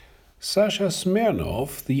Sasha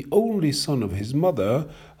Smirnov, the only son of his mother,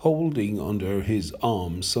 holding under his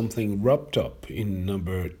arm something wrapped up in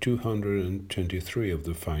number 223 of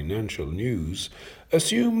the Financial News,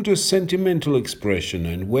 assumed a sentimental expression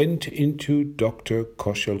and went into Dr.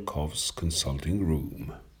 Koshelkov's consulting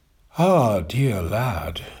room. "Ah, dear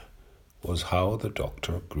lad," was how the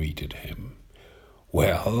doctor greeted him.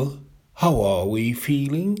 "Well, how are we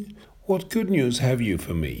feeling? What good news have you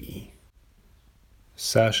for me?"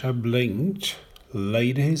 Sasha blinked,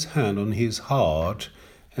 laid his hand on his heart,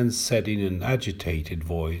 and said in an agitated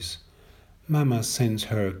voice, "Mamma sends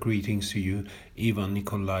her greetings to you, Ivan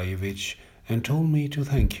Nikolaevich, and told me to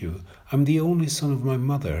thank you. I'm the only son of my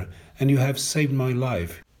mother, and you have saved my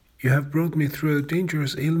life. You have brought me through a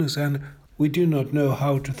dangerous illness, and we do not know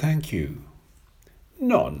how to thank you."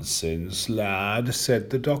 "Nonsense, lad," said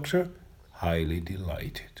the doctor, highly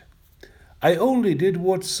delighted. "I only did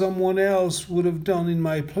what someone else would have done in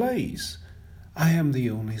my place. I am the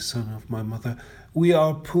only son of my mother. We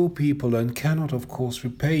are poor people and cannot, of course,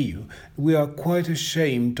 repay you. We are quite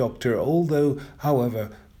ashamed, doctor, although, however,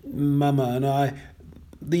 Mamma and I,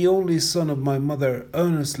 the only son of my mother,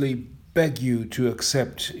 earnestly beg you to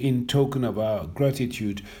accept, in token of our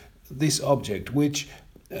gratitude, this object, which,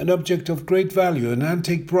 an object of great value, an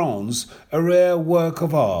antique bronze, a rare work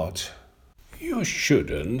of art." "You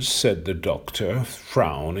shouldn't," said the doctor,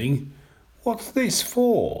 frowning. "What's this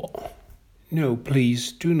for?" "No,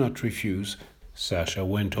 please, do not refuse," Sasha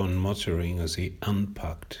went on muttering as he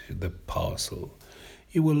unpacked the parcel.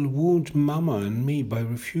 "You will wound Mamma and me by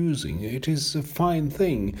refusing. It is a fine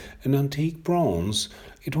thing, an antique bronze.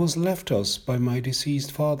 It was left us by my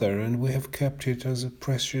deceased father, and we have kept it as a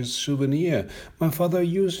precious souvenir. My father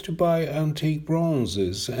used to buy antique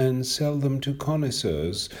bronzes and sell them to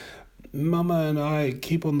connoisseurs. Mamma and I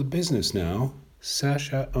keep on the business now."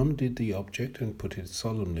 Sasha undid the object and put it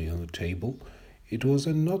solemnly on the table. It was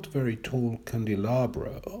a not very tall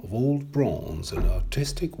candelabra of old bronze and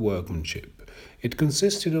artistic workmanship. It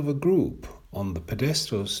consisted of a group. On the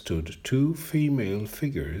pedestal stood two female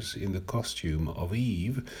figures in the costume of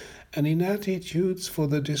Eve, and in attitudes for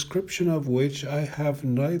the description of which I have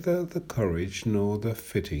neither the courage nor the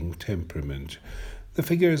fitting temperament. The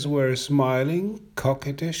figures were smiling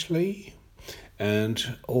coquettishly,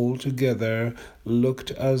 and altogether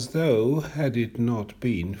looked as though, had it not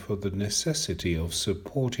been for the necessity of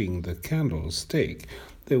supporting the candlestick,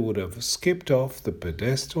 they would have skipped off the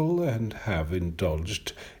pedestal and have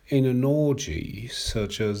indulged in an orgy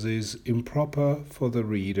such as is improper for the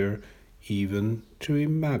reader even to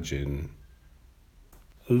imagine.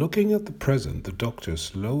 Looking at the present, the doctor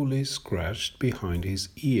slowly scratched behind his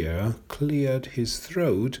ear, cleared his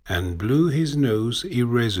throat, and blew his nose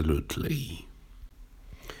irresolutely.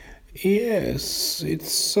 "Yes, it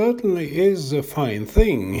certainly is a fine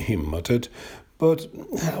thing," he muttered, "but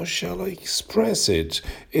how shall I express it?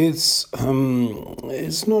 It's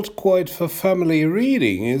not quite for family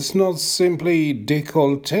reading. It's not simply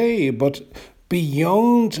décolleté, but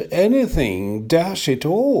beyond anything, dash it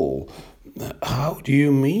all." "How do you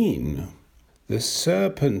mean?" "The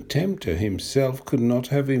serpent tempter himself could not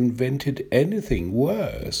have invented anything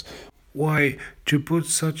worse. Why, to put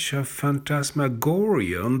such a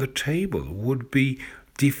phantasmagoria on the table would be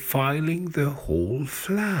defiling the whole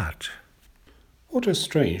flat." "What a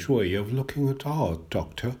strange way of looking at art,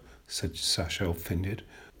 doctor," said Sasha, offended.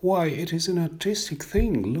 "Why, it is an artistic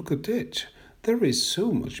thing. Look at it. There is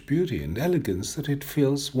so much beauty and elegance that it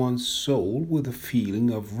fills one's soul with a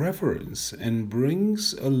feeling of reverence and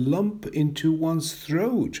brings a lump into one's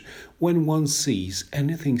throat. When one sees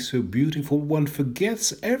anything so beautiful, one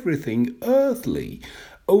forgets everything earthly.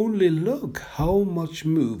 Only look, how much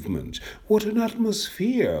movement, what an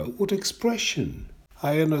atmosphere, what expression."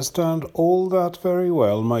 "I understand all that very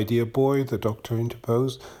well, my dear boy," the doctor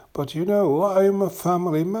interposed. "But you know, I am a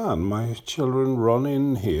family man. My children run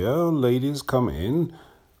in here, ladies come in.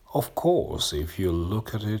 Of course, if you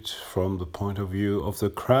look at it from the point of view of the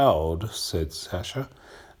crowd," said Sasha,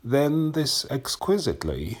 "then this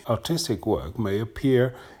exquisitely artistic work may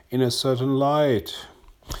appear in a certain light.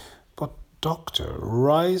 But, doctor,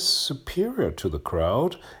 rise superior to the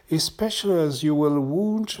crowd, especially as you will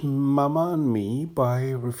wound Mamma and me by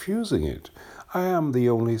refusing it. I am the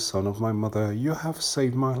only son of my mother. You have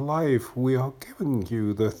saved my life. We are giving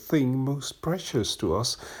you the thing most precious to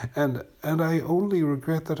us, and I only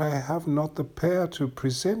regret that I have not the pair to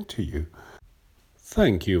present to you."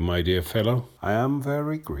 "Thank you, my dear fellow. I am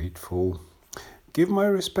very grateful. Give my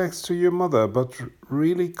respects to your mother, but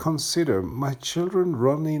really consider, my children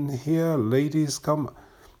run in here, ladies come.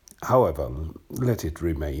 However, let it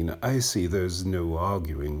remain. I see there's no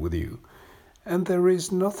arguing with you. And there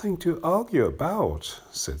is nothing to argue about,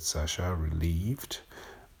 said Sasha, relieved.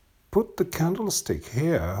 Put the candlestick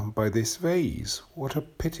here by this vase. What a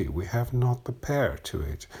pity we have not the pair to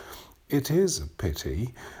it. It is a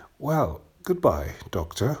pity. Well, goodbye,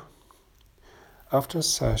 Doctor. After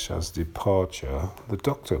Sasha's departure, the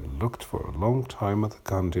doctor looked for a long time at the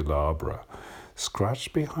candelabra,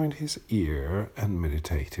 scratched behind his ear, and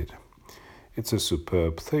meditated. It's a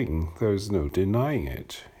superb thing, there is no denying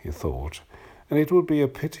it, he thought, and it would be a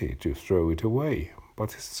pity to throw it away,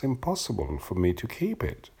 but it's impossible for me to keep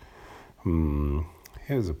it.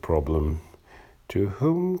 Here's a problem. To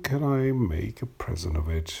whom can I make a present of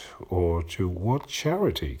it, or to what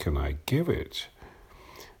charity can I give it?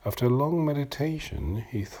 After long meditation,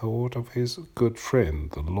 he thought of his good friend,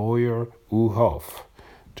 the lawyer Uhoff,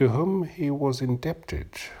 to whom he was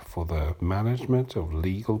indebted for the management of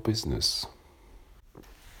legal business.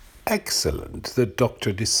 Excellent, the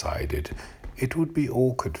doctor decided. It would be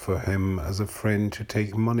awkward for him as a friend to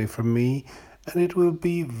take money from me, and it will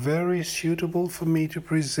be very suitable for me to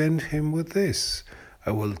present him with this.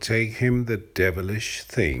 I will take him the devilish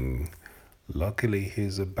thing. Luckily, he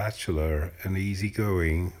is a bachelor and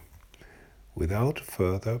easygoing. Without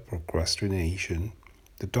further procrastination,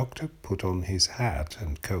 the doctor put on his hat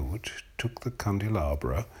and coat, took the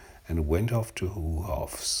candelabra, and went off to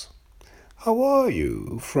Uhoff's. How are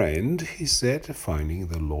you, friend? He said, finding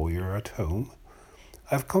the lawyer at home.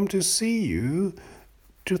 I've come to see you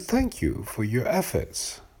to thank you for your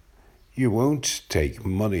efforts. You won't take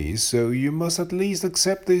money, so you must at least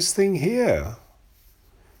accept this thing here.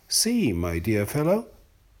 See, my dear fellow,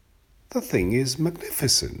 the thing is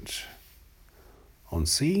magnificent. On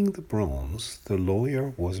seeing the bronze, the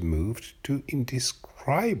lawyer was moved to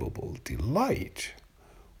indescribable delight.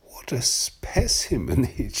 What a specimen,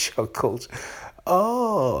 he chuckled.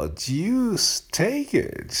 Ah, deuce take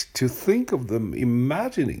it, to think of them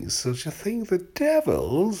imagining such a thing, the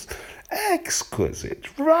devils!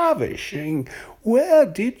 Exquisite, ravishing! Where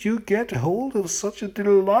did you get hold of such a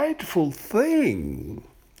delightful thing?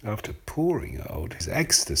 After pouring out his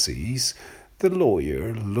ecstasies, the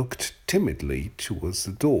lawyer looked timidly towards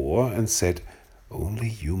the door and said, Only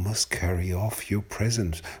you must carry off your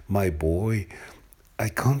present, my boy. I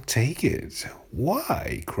can't take it.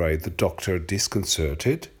 Why? Cried the doctor,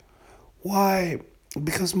 disconcerted. Why,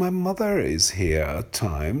 because my mother is here at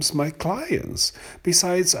times, my clients.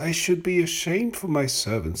 Besides, I should be ashamed for my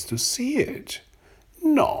servants to see it.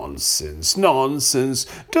 Nonsense, nonsense.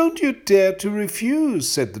 Don't you dare to refuse,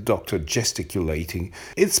 said the doctor, gesticulating.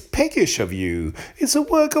 It's piggish of you. It's a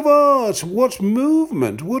work of art. What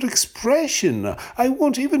movement, what expression. I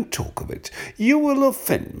won't even talk of it. You will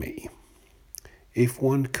offend me. If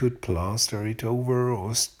one could plaster it over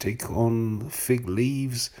or stick on fig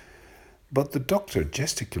leaves. But the doctor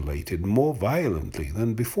gesticulated more violently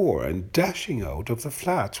than before, and dashing out of the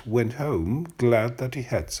flat, went home, glad that he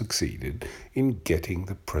had succeeded in getting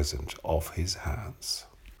the present off his hands.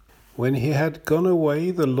 When he had gone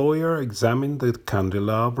away, the lawyer examined the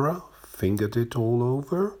candelabra, fingered it all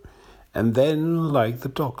over, and then, like the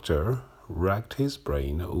doctor, racked his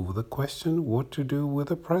brain over the question what to do with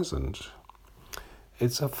the present.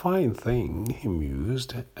 It's a fine thing, he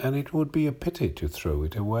mused, and it would be a pity to throw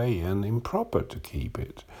it away and improper to keep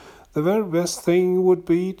it. The very best thing would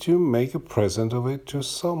be to make a present of it to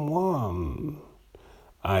someone.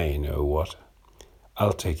 I know what.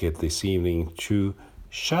 I'll take it this evening to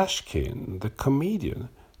Shashkin, the comedian.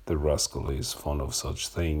 The rascal is fond of such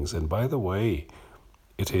things, and by the way,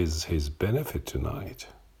 it is his benefit tonight.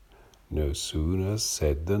 No sooner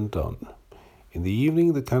said than done. In the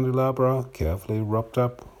evening, the candelabra, carefully wrapped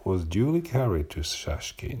up, was duly carried to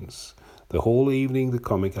Shashkin's. The whole evening, the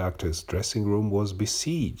comic actor's dressing room was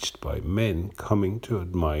besieged by men coming to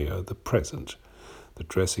admire the present. The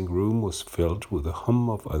dressing room was filled with a hum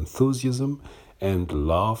of enthusiasm and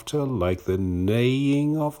laughter like the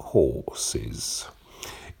neighing of horses.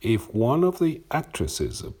 If one of the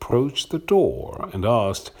actresses approached the door and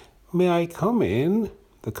asked, "May I come in?"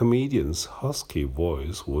 the comedian's husky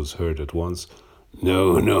voice was heard at once.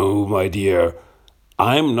 "No, no, my dear,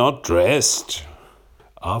 I'm not dressed."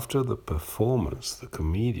 After the performance, the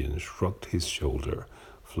comedian shrugged his shoulder,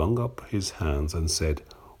 flung up his hands, and said,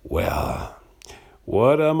 "Well,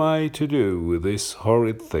 what am I to do with this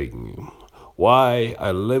horrid thing? Why,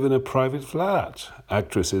 I live in a private flat.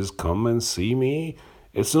 Actresses come and see me.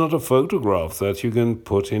 It's not a photograph that you can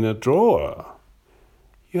put in a drawer."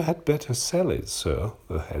 "You had better sell it, sir,"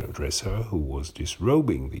 the hairdresser, who was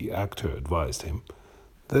disrobing the actor, advised him.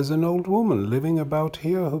 "There's an old woman living about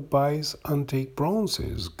here who buys antique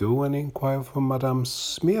bronzes. Go and inquire for Madame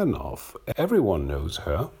Smirnov. Everyone knows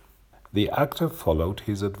her." The actor followed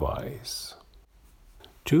his advice.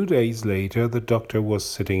 2 days later, the doctor was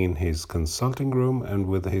sitting in his consulting room and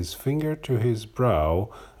with his finger to his brow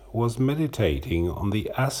was meditating on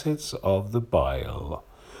the acids of the bile.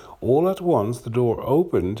 All at once the door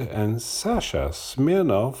opened and Sasha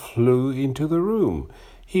Smirnov flew into the room.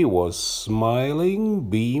 He was smiling,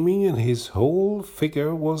 beaming, and his whole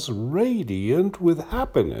figure was radiant with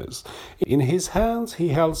happiness. In his hands he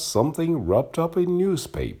held something wrapped up in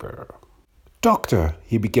newspaper. "Doctor,"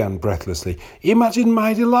 he began breathlessly, "imagine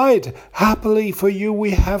my delight! Happily for you,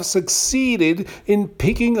 we have succeeded in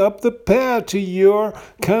picking up the pair to your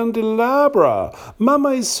candelabra. Mamma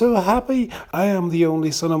is so happy. I am the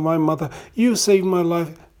only son of my mother. You saved my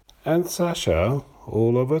life." And Sasha,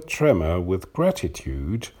 all of a tremor with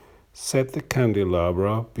gratitude, set the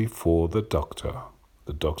candelabra before the doctor.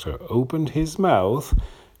 The doctor opened his mouth,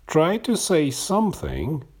 tried to say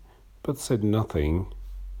something, but said nothing.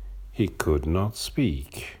 He could not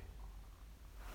speak.